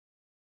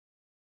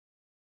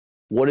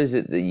What is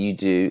it that you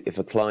do if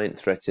a client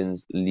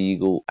threatens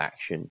legal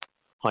action?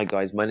 Hi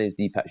guys, my name is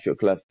Deepak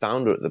Shukla,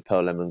 founder at the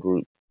Pearl Lemon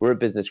Group. We're a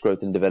business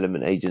growth and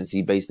development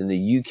agency based in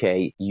the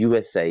UK,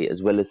 USA,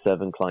 as well as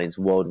serving clients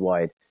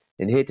worldwide.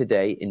 And here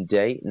today, in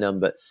day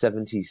number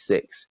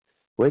 76,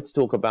 we're here to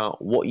talk about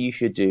what you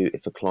should do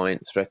if a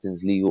client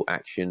threatens legal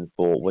action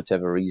for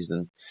whatever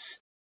reason.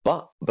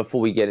 But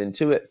before we get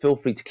into it, feel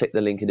free to click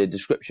the link in the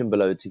description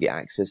below to get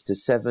access to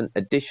 7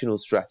 additional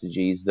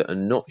strategies that are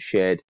not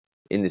shared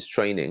in this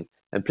training.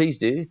 And please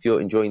do, if you're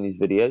enjoying these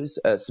videos,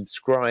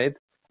 subscribe,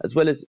 as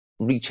well as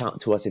reach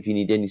out to us if you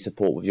need any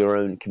support with your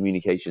own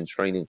communications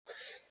training.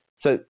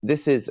 So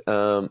this is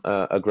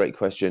a great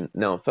question.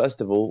 Now, first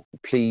of all,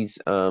 please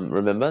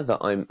remember that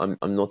I'm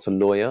not a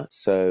lawyer.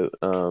 So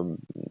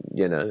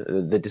you know,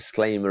 the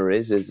disclaimer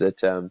is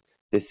that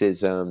this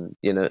is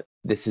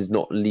this is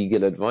not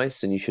legal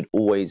advice, and you should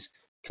always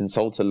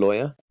consult a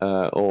lawyer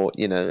or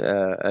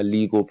a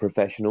legal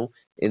professional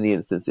in the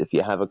instance if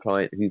you have a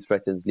client who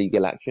threatens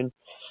legal action.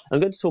 I'm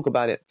going to talk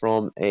about it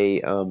from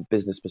a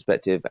business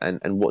perspective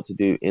and what to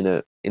do in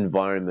an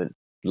environment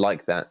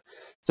like that.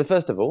 So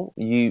first of all,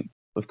 you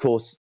of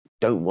course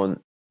don't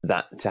want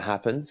that to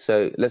happen.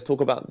 So let's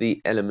talk about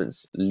the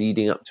elements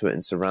leading up to it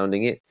and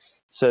surrounding it.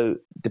 So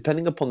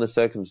depending upon the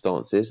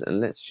circumstances, and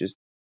let's just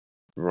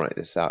write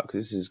this out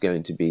because this is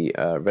going to be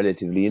a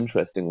relatively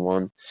interesting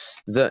one,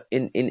 that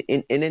in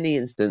any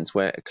instance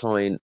where a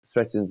client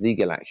threatens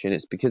legal action,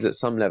 it's because at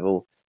some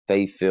level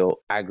they feel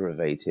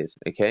aggravated.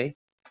 Okay,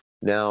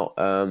 now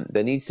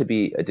there needs to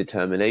be a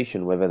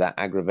determination whether that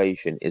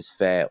aggravation is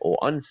fair or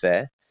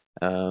unfair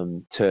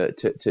to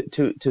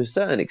a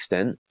certain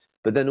extent,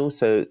 but then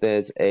also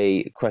there's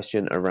a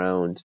question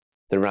around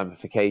the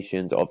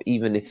ramifications of,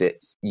 even if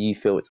you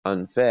feel it's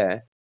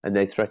unfair and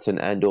they threaten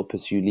and or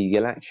pursue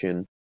legal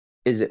action,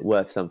 is it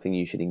worth something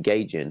you should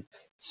engage in?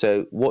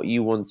 So what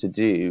you want to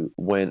do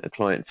when a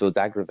client feels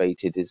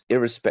aggravated is,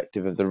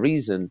 irrespective of the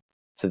reason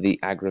for the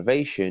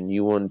aggravation,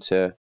 you want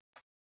to,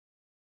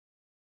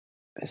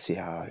 let's see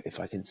if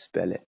I can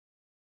spell it,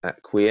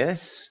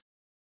 acquiesce,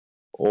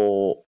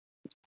 or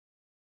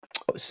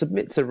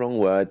submit's the wrong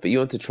word, but you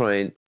want to try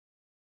and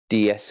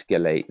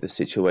de-escalate the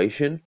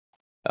situation.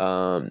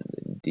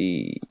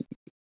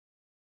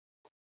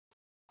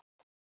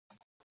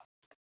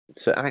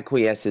 So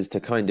acquiesce is to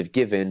kind of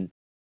give in,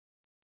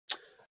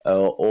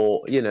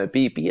 or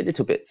be a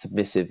little bit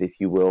submissive, if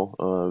you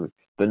will,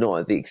 but not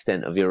at the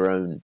extent of your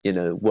own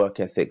work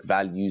ethic,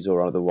 values,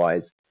 or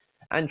otherwise,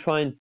 and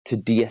trying to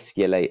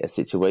de-escalate a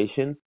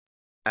situation.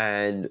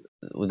 And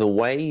the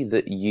way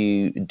that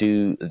you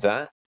do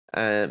that,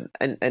 and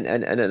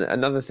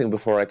another thing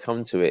before I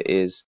come to it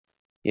is,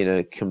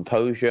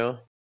 composure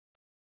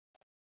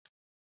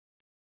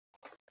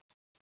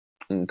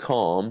and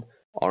calm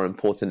are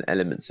important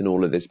elements in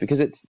all of this,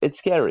 because it's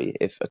scary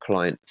if a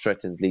client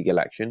threatens legal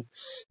action.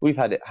 We've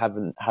had it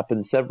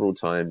happen several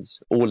times.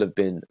 All have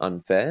been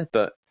unfair,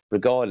 but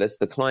regardless,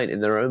 the client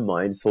in their own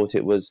mind thought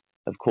it was,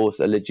 of course,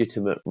 a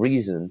legitimate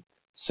reason.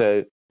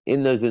 So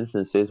in those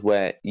instances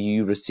where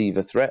you receive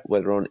a threat,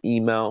 whether on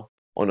email,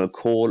 on a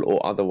call,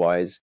 or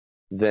otherwise,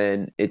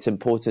 then it's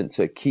important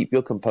to keep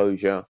your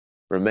composure,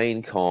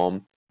 remain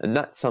calm, and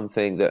that's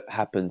something that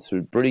happens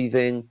through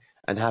breathing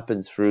and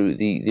happens through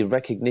the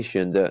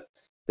recognition that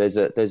there's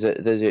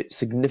a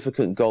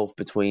significant gulf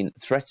between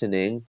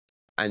threatening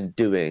and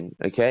doing.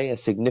 Okay, a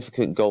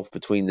significant gulf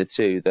between the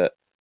two. That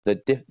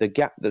the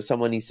gap that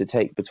someone needs to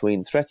take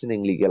between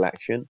threatening legal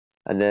action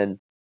and then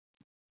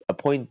a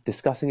point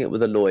discussing it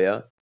with a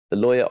lawyer, the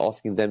lawyer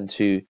asking them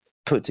to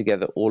put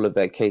together all of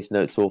their case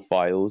notes or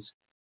files,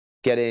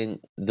 getting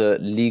the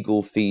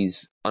legal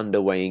fees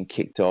underway and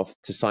kicked off,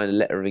 to sign a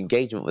letter of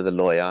engagement with a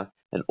lawyer,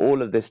 and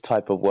all of this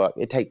type of work.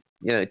 It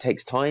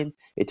takes time,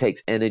 it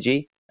takes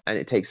energy, and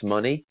it takes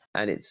money,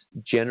 and it's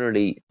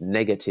generally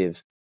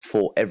negative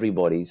for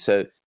everybody.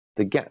 So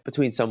the gap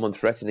between someone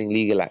threatening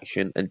legal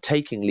action and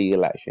taking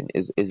legal action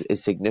is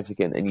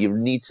significant, and you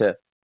need to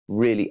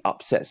really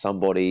upset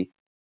somebody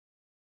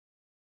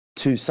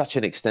to such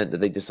an extent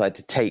that they decide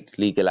to take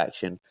legal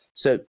action.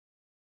 So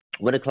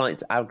when a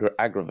client's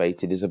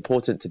aggravated, it's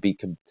important to be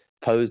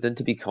composed and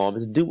to be calm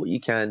and to do what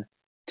you can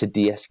to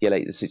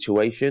de-escalate the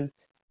situation.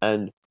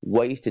 And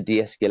ways to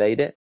de-escalate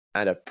it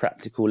at a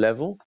practical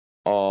level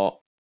are,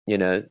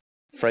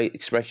 phrase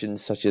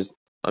expressions such as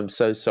 "I'm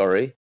so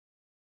sorry,"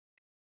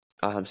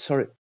 "I'm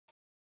sorry."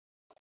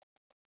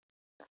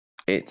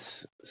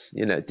 It's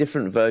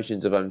different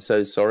versions of "I'm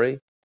so sorry."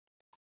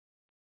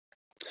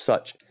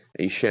 Such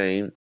a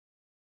shame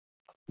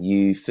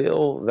you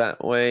feel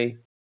that way.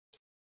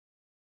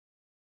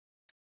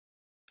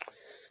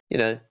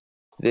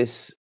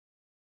 This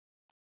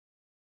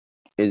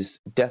is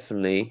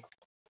definitely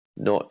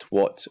not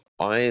what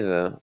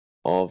either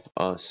of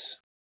us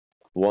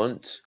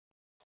want.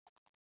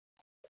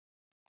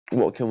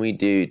 What can we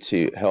do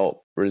to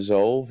help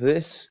resolve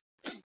this?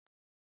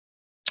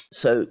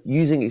 So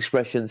using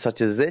expressions such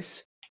as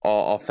this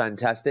are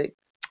fantastic.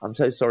 I'm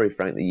so sorry,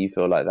 Frank, that you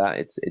feel like that.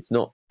 It's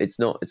not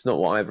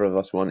what either of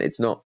us want. It's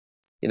not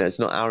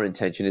our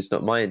intention. It's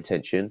not my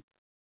intention.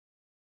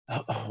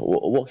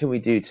 what can we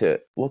do to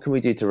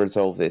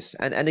resolve this?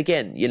 And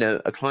again,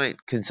 a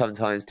client can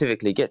sometimes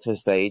typically get to a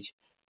stage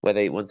where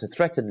they want to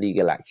threaten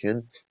legal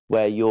action,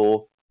 where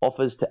your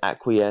offers to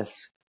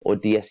acquiesce or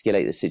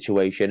de-escalate the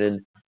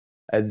situation,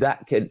 and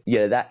that can,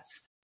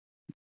 that's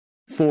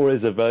four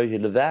is a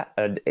version of that,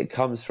 and it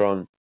comes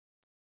from,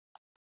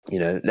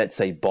 let's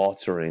say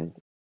bartering,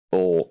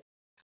 or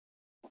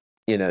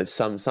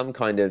some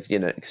kind of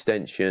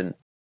extension.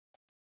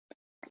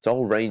 It's a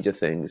whole range of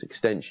things: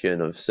 extension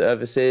of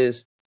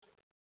services,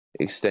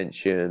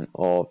 extension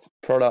of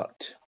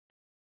product,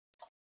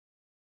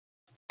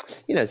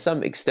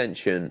 some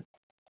extension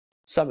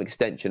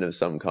of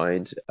some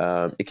kind.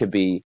 It could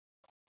be,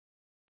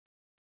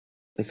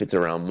 if it's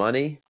around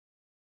money,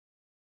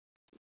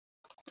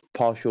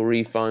 partial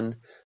refund,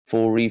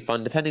 full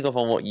refund, depending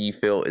upon what you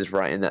feel is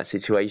right in that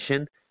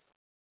situation.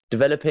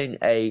 Developing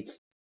a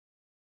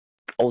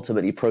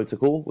ultimately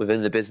protocol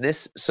within the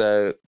business.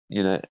 So,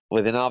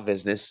 within our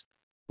business,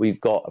 we've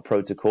got a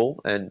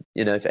protocol, and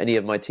if any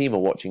of my team are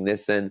watching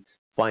this, then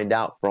find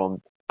out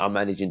from our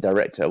managing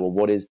director, well,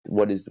 what is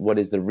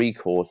the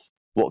recourse?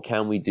 What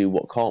can we do?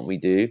 What can't we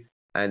do?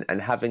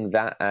 And having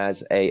that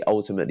as a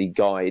ultimately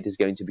guide is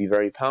going to be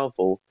very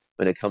powerful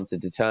when it comes to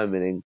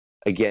determining,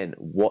 again,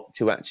 what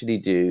to actually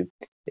do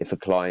if a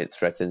client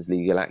threatens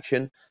legal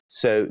action.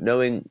 So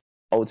knowing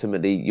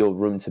ultimately your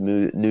room to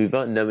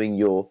maneuver, knowing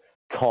your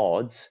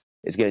cards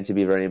is going to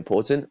be very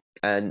important.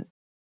 And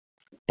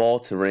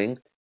bartering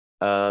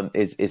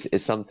is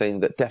something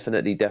that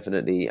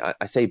definitely,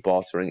 I say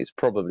bartering, it's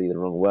probably the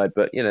wrong word,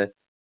 but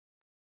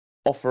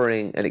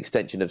offering an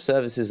extension of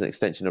services, an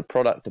extension of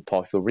product, a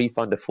partial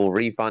refund, a full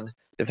refund,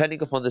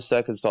 depending upon the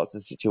circumstance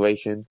and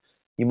situation,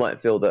 you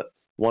might feel that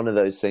one of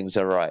those things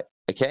are right.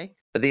 Okay,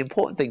 but the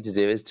important thing to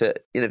do is to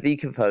be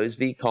composed,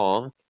 be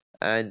calm,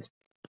 and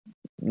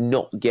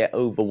not get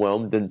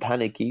overwhelmed and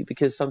panicky,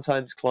 because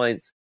sometimes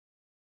clients,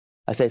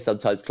 I say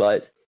sometimes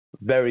clients,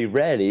 very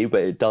rarely,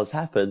 but it does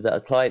happen that a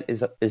client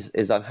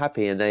is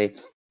unhappy, and they,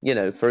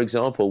 for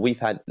example, we've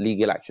had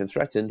legal action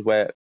threatened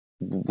where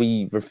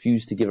we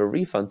refuse to give a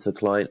refund to a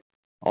client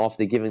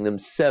after giving them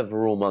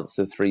several months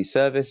of free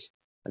service,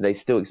 and they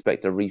still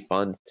expect a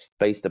refund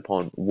based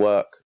upon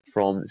work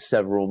from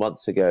several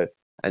months ago,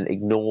 and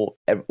ignore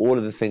all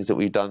of the things that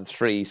we've done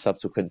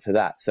subsequent to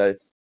that. So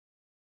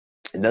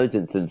in those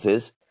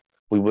instances,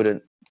 we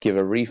wouldn't give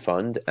a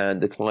refund,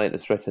 and the client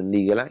has threatened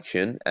legal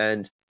action.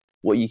 And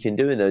what you can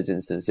do in those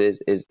instances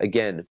is,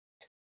 again,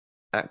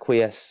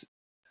 acquiesce.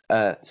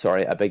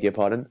 Sorry, I beg your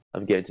pardon.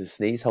 I'm going to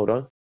sneeze. Hold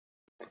on.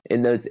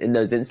 In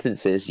those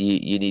instances,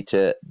 you need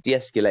to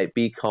de-escalate,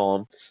 be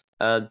calm,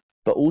 but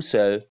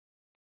also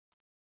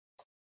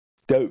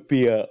don't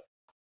be a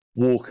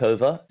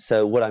walkover.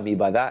 So what I mean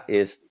by that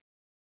is,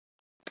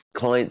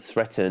 clients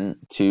threaten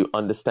to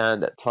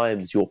understand at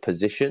times your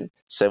position.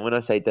 So when I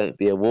say don't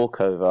be a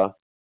walkover,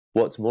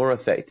 what's more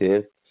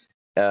effective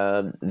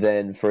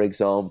than, for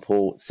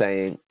example,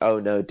 saying, oh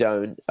no,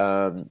 don't,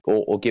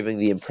 or giving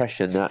the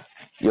impression that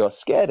you're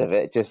scared of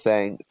it,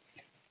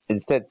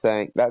 instead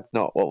saying, that's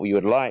not what we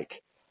would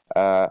like.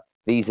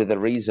 These are the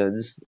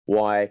reasons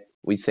why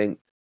we think,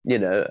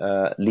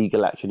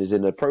 legal action is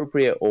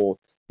inappropriate, or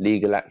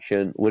legal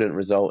action wouldn't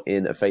result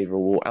in a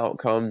favorable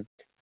outcome.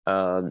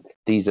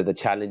 These are the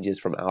challenges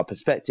from our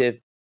perspective.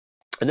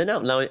 And then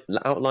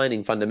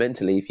outlining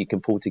fundamentally, if you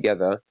can pull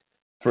together,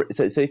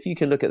 so if you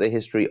can look at the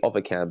history of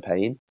a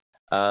campaign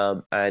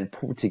and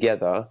pull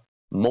together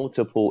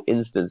multiple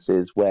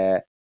instances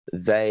where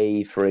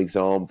they, for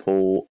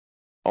example,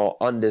 are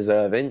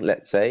undeserving,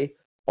 let's say,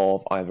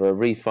 of either a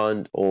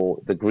refund or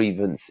the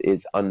grievance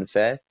is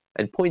unfair,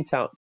 and point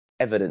out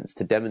evidence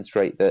to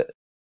demonstrate that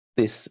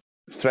this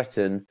threat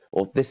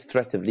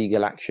of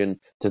legal action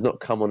does not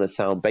come on a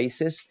sound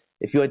basis.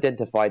 If you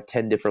identify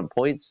 10 different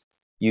points,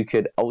 you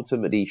could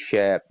ultimately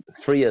share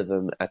 3 of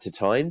them at a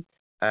time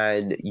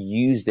and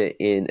used it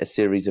in a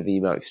series of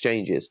email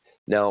exchanges.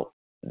 Now,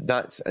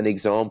 that's an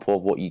example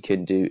of what you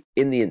can do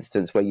in the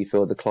instance where you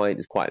feel the client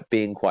is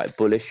being quite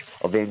bullish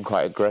or being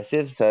quite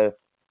aggressive. So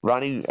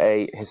running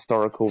a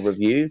historical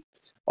review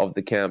of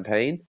the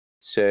campaign.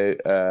 So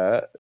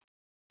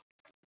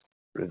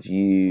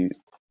review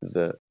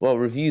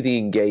the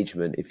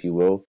engagement, if you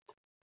will,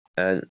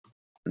 and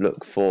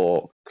look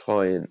for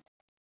client,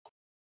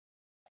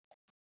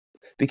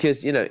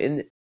 because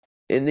in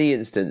the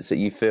instance that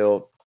you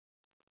feel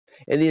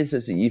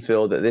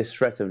that this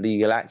threat of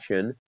legal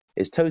action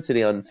is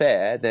totally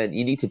unfair, then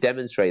you need to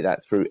demonstrate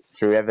that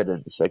through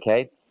evidence,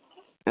 okay?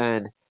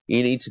 And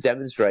you need to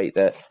demonstrate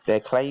that their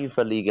claim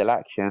for legal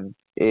action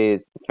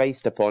is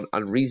based upon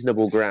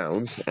unreasonable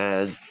grounds,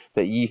 and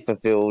that you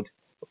fulfilled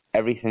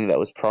everything that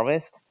was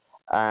promised,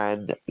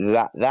 and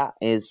that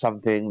is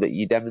something that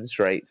you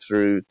demonstrate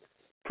through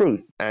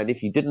proof. And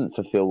if you didn't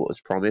fulfill what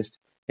was promised,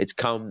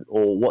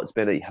 or what's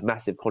been a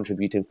massive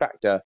contributing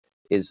factor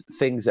is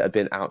things that have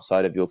been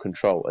outside of your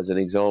control, as an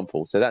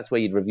example. So that's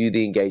where you'd review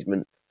the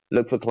engagement,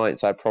 look for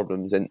client-side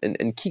problems,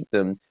 and keep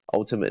them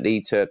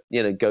ultimately to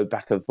go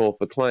back and forth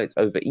with clients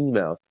over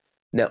email.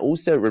 Now,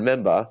 also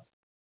remember,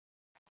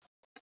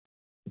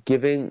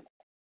 giving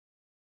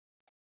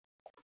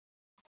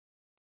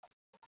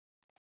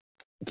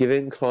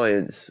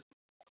clients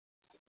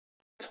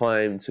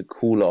time to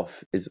cool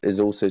off is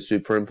also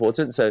super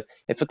important. So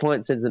if a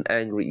client sends an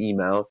angry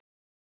email,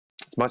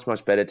 it's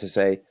much better to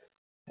say,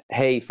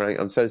 hey Frank,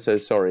 I'm so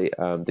sorry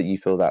that you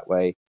feel that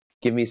way.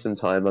 Give me some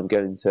time. I'm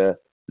going to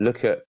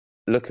look at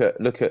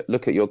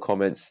your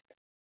comments.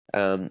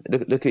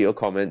 Look at your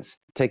comments.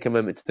 Take a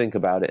moment to think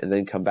about it, and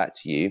then come back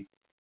to you.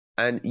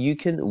 And you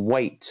can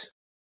wait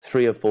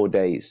 3 or 4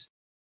 days,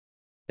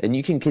 and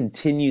you can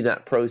continue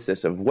that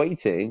process of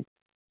waiting,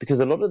 because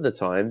a lot of the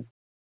time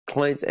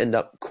clients end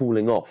up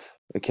cooling off.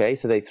 Okay,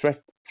 so they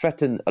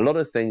threaten a lot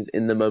of things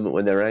in the moment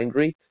when they're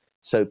angry.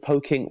 So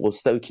poking or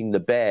stoking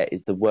the bear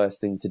is the worst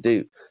thing to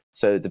do.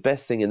 So the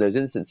best thing in those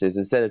instances,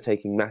 instead of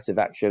taking massive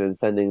action and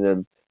sending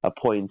them a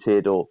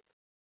pointed or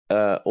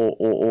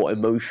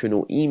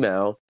emotional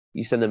email,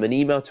 you send them an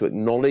email to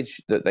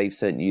acknowledge that they've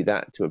sent you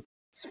that, to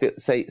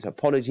say it's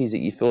apologies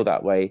that you feel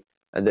that way,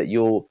 and that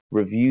you'll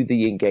review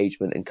the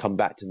engagement and come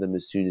back to them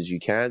as soon as you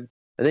can.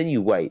 And then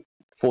you wait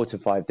 4 to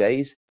 5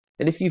 days.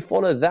 And if you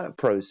follow that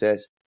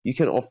process, you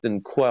can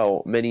often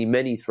quell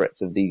many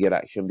threats of legal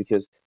action,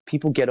 because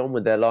people get on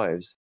with their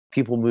lives.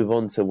 People move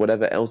on to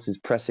whatever else is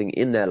pressing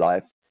in their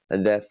life,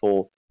 and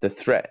therefore the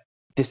threat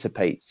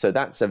dissipates. So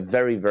that's a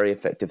very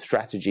effective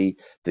strategy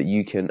that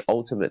you can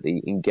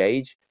ultimately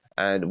engage.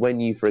 And when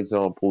you, for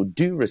example,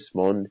 do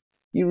respond,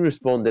 you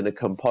respond in a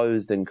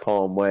composed and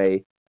calm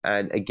way.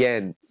 And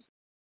again,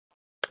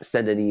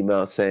 send an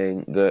email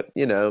saying that,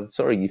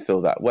 sorry you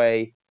feel that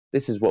way.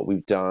 This is what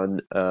we've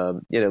done.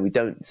 We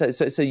don't.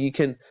 So you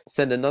can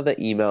send another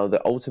email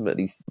that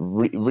ultimately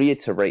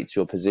reiterates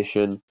your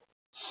position,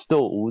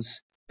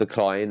 stalls the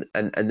client,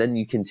 and then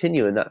you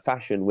continue in that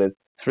fashion with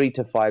 3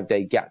 to 5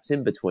 day gaps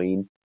in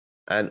between.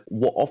 And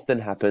what often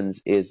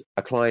happens is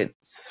a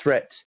client's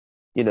threat,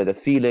 the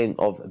feeling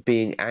of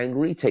being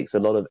angry takes a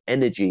lot of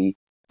energy,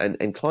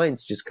 and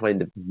clients just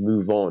kind of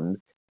move on.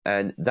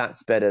 And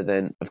that's better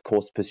than, of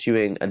course,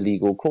 pursuing a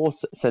legal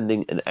course,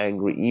 sending an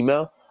angry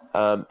email.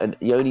 And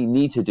you only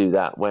need to do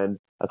that when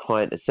a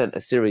client has sent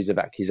a series of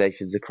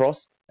accusations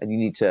across, and you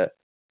need to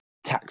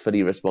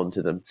tactfully respond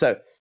to them. So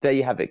there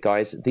you have it,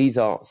 guys. These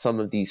are some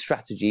of these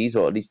strategies,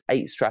 or at least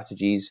 8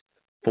 strategies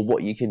for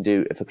what you can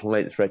do if a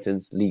client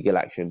threatens legal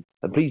action.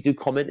 And please do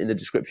comment in the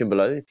description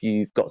below if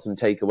you've got some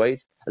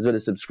takeaways, as well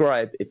as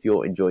subscribe if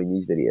you're enjoying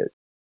these videos.